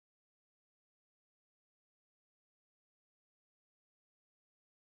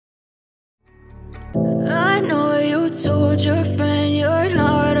I know you told your friend you're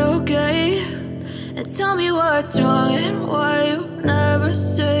not okay, and tell me what's wrong and why you never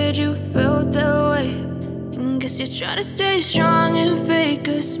said you felt that way. And guess you're trying to stay strong and fake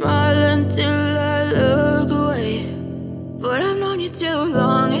a smile until I look away. But I've known you too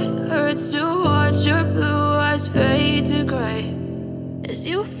long, it hurts to watch your blue eyes fade to gray as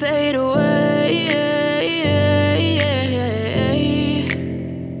you fade away,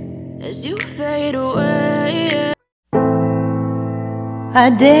 as you fade away. I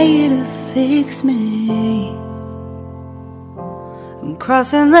dare you to fix me. I'm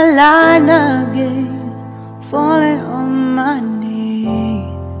crossing the line again, falling on my knees.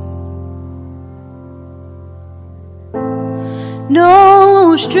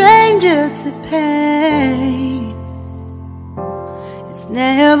 No stranger to pain, it's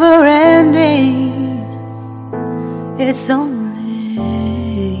never ending, it's only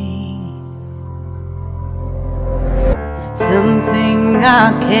something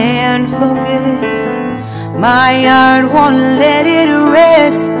I can't forget. My heart won't let it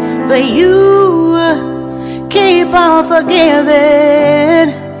rest, but you keep on forgiving.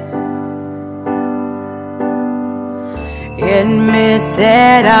 Admit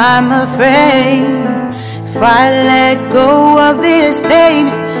that I'm afraid if I let go of this pain,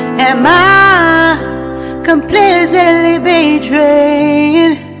 am I completely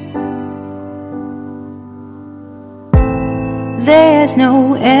betrayed? There's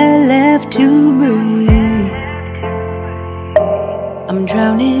no air left to breathe. I'm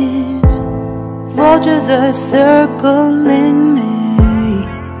drowning, vultures are circling me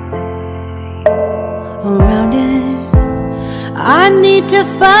around it. I need to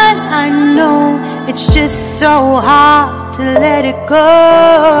fight, I know it's just so hard to let it go.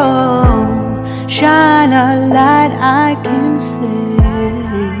 Shine a light I can see,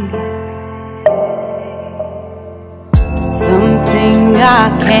 something I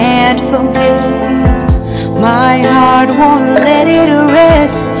can't forget. My heart won't let it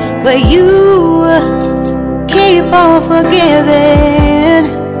rest, but you keep on forgiving.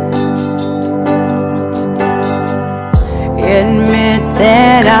 Admit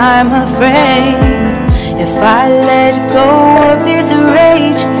that I'm afraid if I let go of this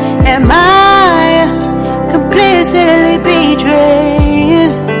rage, am I completely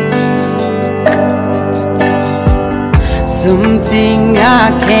betrayed? Something I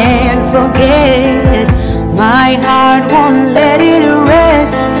can't forget. My heart won't let it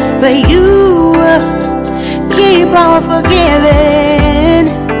rest, but you keep on forgiving.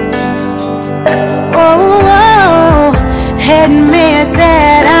 Oh, admit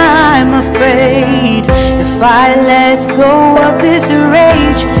that I'm afraid if I let go of this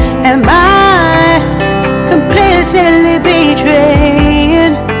rage, am I completely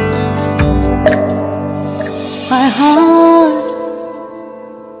betrayed? My heart,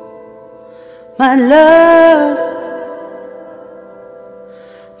 my love,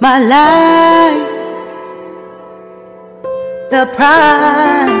 my life, the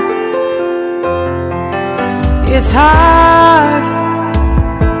price. It's hard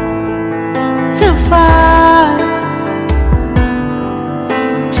to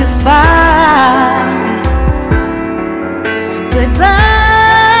fight, goodbye.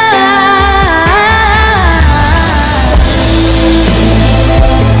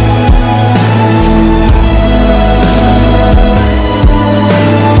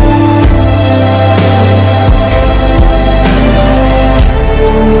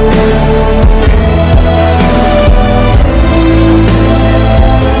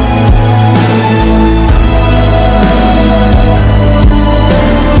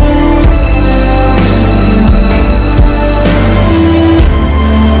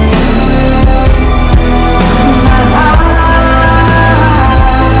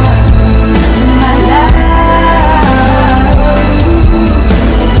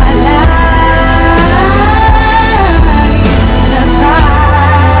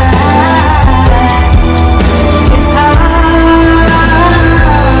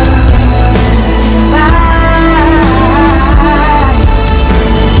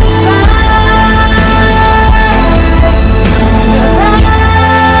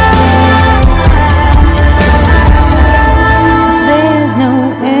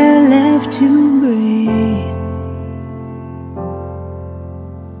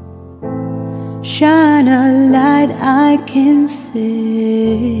 Shine a light I can see.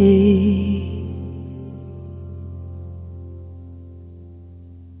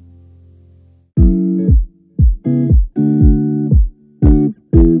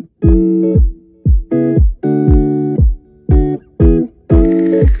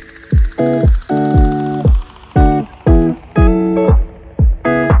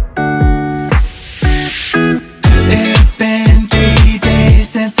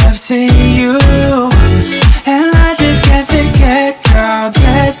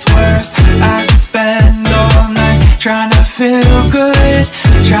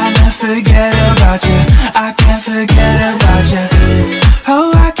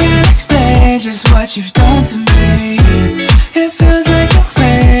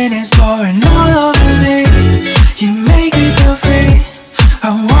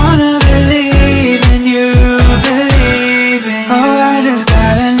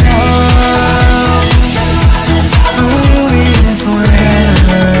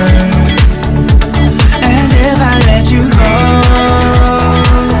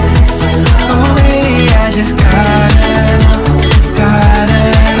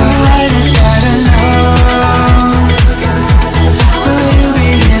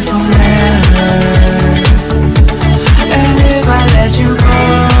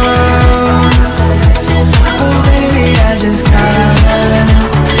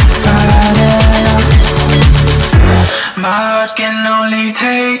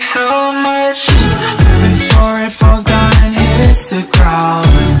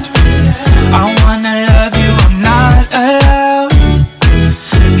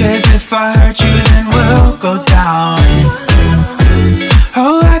 'cause if I hurt you then we'll go down.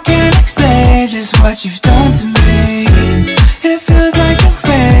 Oh, I can't explain just what you've done to me. It feels like the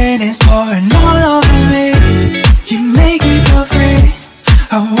rain is pouring all over me. You make me feel free.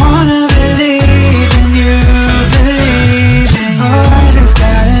 I wanna believe in you, believe in you. Oh, I just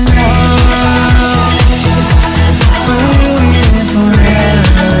gotta know, will you be here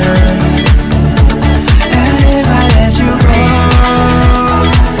forever? And if I let you go,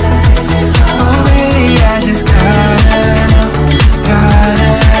 oh baby, I just gotta know,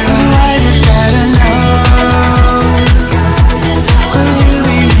 oh, I just gotta know, will you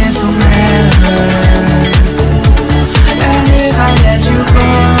be here forever? And if I let you go,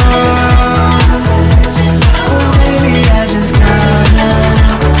 oh baby, I just gotta know.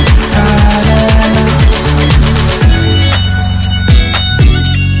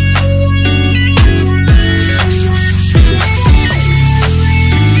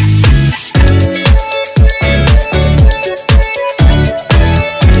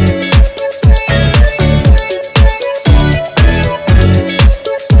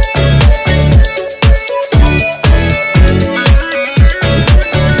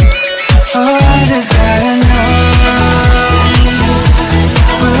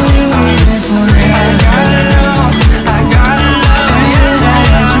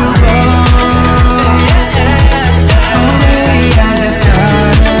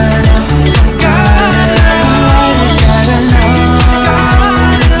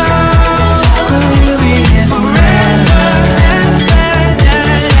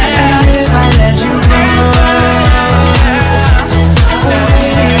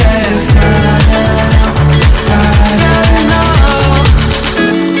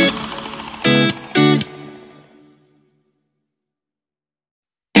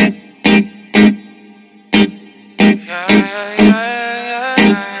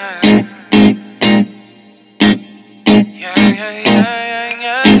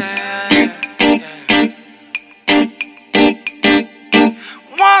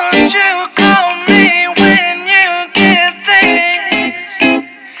 Won't you call me when you get this?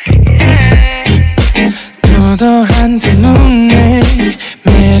 도도한 두 눈에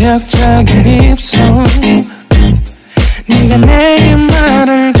매력적인 입술, 네가 내게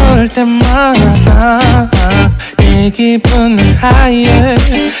말을 걸 때마다 내 기분은 higher.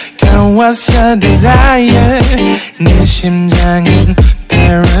 Girl, what's your desire? 내 심장은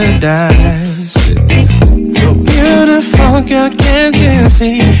paradise. You're beautiful, girl, can't you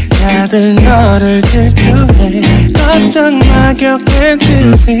see? 다들 너를 질투해. 걱정 마, girl, can't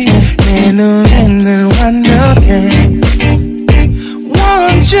you see? 내 눈엔 늘 완벽해.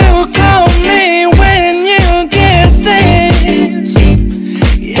 Won't you call me when you get this?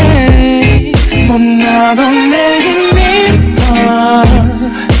 Yeah, 못나도 내겐 이뻐.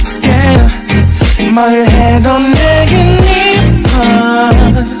 Yeah, 뭘 해도 내겐 이뻐.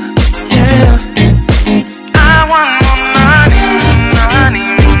 Yeah, I want more money, money,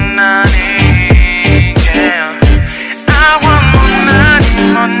 more money. Yeah, I want more money,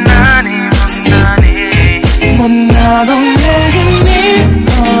 more money, more money. 못나도 내겐 이뻐.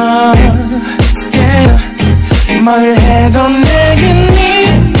 Yeah, 뭘 해도 내겐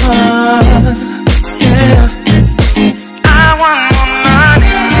이뻐. Yeah, I want more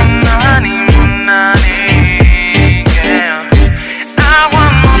money, more money, more money. Yeah, I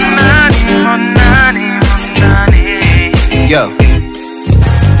want more money, more money, more money. Yo,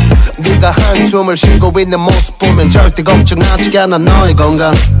 네가 한숨을 쉬고 있는 모습 보면 절대 걱정하지 않아 너의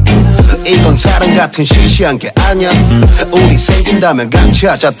건강. 이건 사랑 같은 시시한 게 아니야. 우리 생긴다면 같이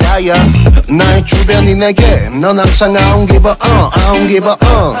하자 다야. 나의 주변이 내게 넌 항상 I don't give a I don't give a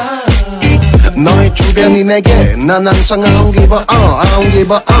너의 주변이 내게 난 항상 I don't give a I don't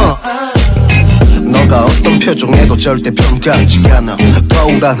give a 너가 어떤 표정에도 절대 평가하지 않아.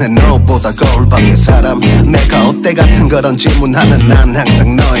 거울 안에 너보다 거울 밖의 사람. 내가 어때 같은 그런 질문하면 난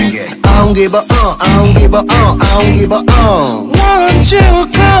항상 너에게 I don't give a I don't give a I don't give a Won't you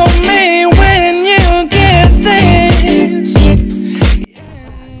call me when you get this?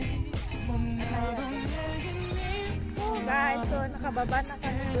 Guys, so nakababa na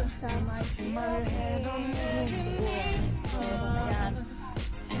kami dun sa may ayan,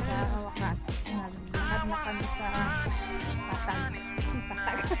 sa wakas naglakad na kami sa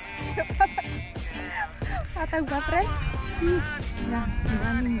patag ba, friend? Yan,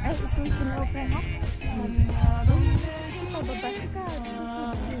 daming, ay, ito yung sino-open, no? Bababa si ka.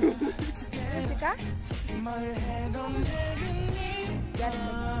 Si ka? Yan.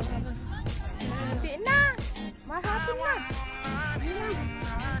 Hindi na! Mahapon na!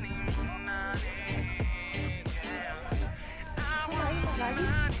 Kumain na, guys.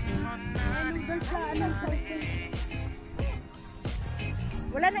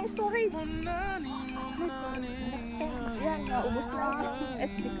 Wala nang storage. Yan, naubos na yung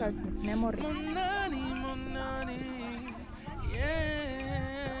SD card. Memory.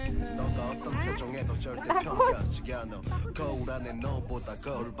 너가 어떤 표정에도 절대 평가하지 않아. 거울 안에 너보다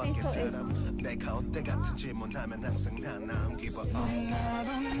거울 밖의 사람. 내가 어때 같은 질문하면 항상 다 남기봐.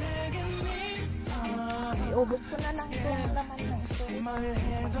 Iubos ko na lang itong laman ng storage.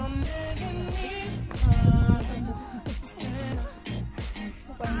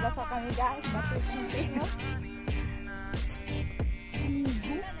 Basa kami guys, kasi no?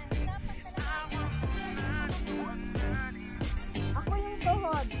 Ako yung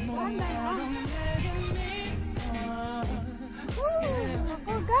tuhod.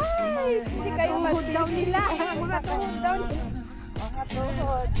 Ako guys, hindi kayo mag-down nila. Mga tuhod down. Mga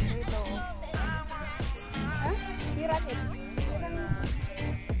tuhod dito. Ha? Piramid.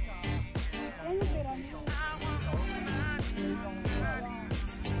 Yan yung piramid.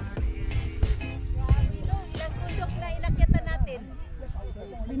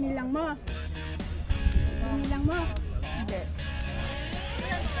 Binilang mo. Binilang mo. Hindi.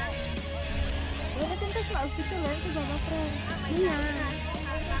 Wala din tas ma-outfit ko lang. Ito ba, friend? Iya.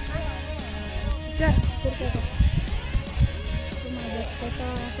 Diyan. Sure ka. Tumabot ko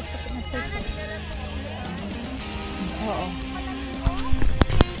sa sakit na sakit. Oo.